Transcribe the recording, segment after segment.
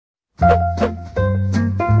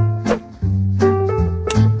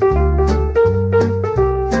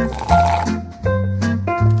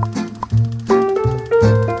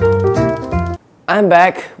I'm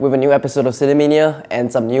back with a new episode of Cinemania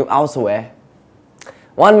and some new outerwear.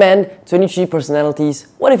 One man, 23 personalities.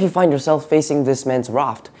 What if you find yourself facing this man's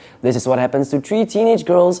wrath? This is what happens to 3 teenage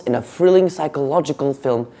girls in a thrilling psychological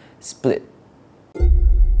film, Split.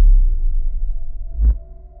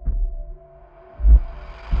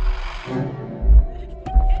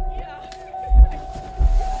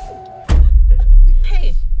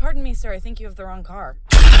 Hey, pardon me, sir. I think you have the wrong car.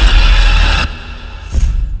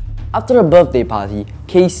 After a birthday party,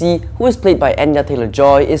 Casey, who is played by Anya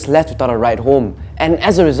Taylor-Joy, is left without a ride home, and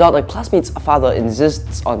as a result, a classmate's father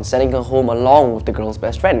insists on sending her home along with the girl's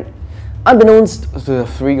best friend. Unbeknownst to the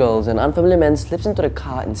 3 girls, an unfamiliar man slips into the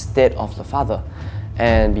car instead of the father,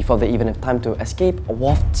 and before they even have time to escape, a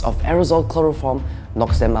waft of aerosol chloroform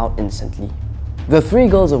knocks them out instantly. The 3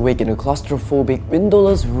 girls awake in a claustrophobic,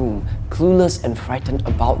 windowless room, clueless and frightened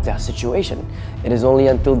about their situation. It is only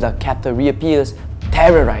until their captor reappears,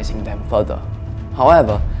 terrorizing them further.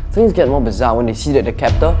 However, things get more bizarre when they see that the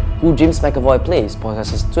captor, who James McAvoy plays,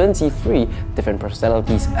 possesses 23 different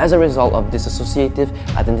personalities as a result of dissociative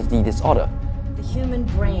identity disorder. The human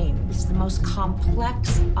brain is the most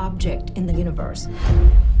complex object in the universe.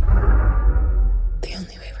 The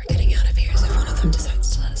only way we're getting out of here is if one of them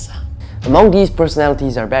decides to let us out. Among these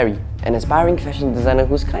personalities are Barry, an aspiring fashion designer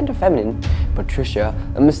who's kind of feminine, Patricia,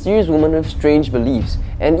 a mysterious woman with strange beliefs,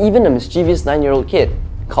 and even a mischievous 9-year-old kid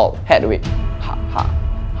called Hedwig. Ha ha.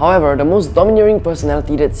 However, the most domineering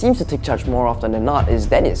personality that seems to take charge more often than not is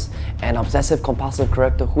Dennis, an obsessive-compulsive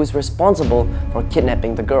character who is responsible for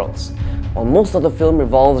kidnapping the girls. While most of the film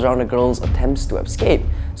revolves around the girls' attempts to escape,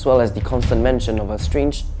 as well as the constant mention of a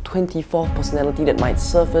strange 24th personality that might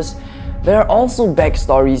surface, there are also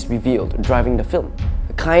backstories revealed driving the film.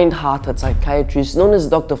 A kind-hearted psychiatrist known as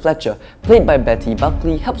Dr. Fletcher, played by Betty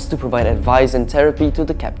Buckley, helps to provide advice and therapy to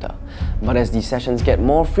the captor. But as these sessions get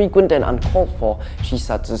more frequent and uncalled for, she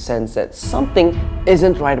starts to sense that something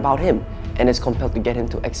isn't right about him and is compelled to get him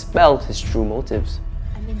to expel his true motives.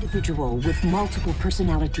 An individual with multiple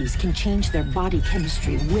personalities can change their body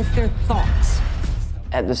chemistry with their thoughts.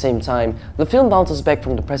 At the same time, the film bounces back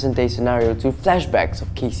from the present-day scenario to flashbacks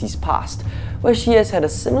of Casey's past, where she has had a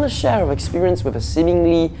similar share of experience with a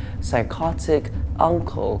seemingly psychotic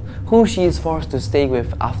uncle, who she is forced to stay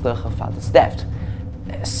with after her father's death.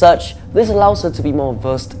 As such, this allows her to be more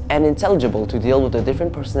versed and intelligible to deal with the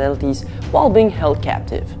different personalities while being held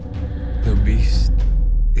captive. The beast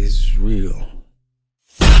is real.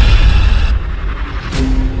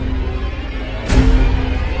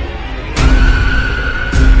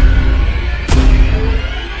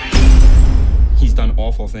 He's done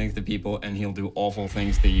awful things to people, and he'll do awful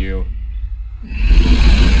things to you.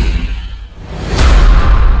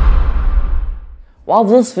 While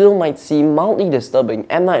this film might seem mildly disturbing,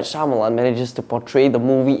 M. Night Shyamalan manages to portray the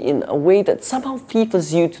movie in a way that somehow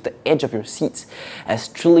fevers you to the edge of your seats, as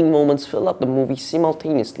thrilling moments fill up the movie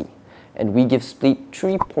simultaneously. And we give Split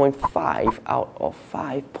 3.5 out of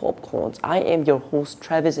 5 popcorns. I am your host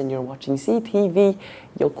Travis, and you're watching CTV,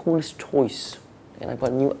 your coolest choice. And I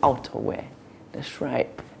got new outerwear. That's right,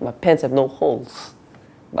 my pants have no holes,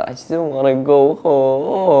 but I still wanna go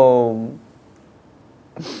home.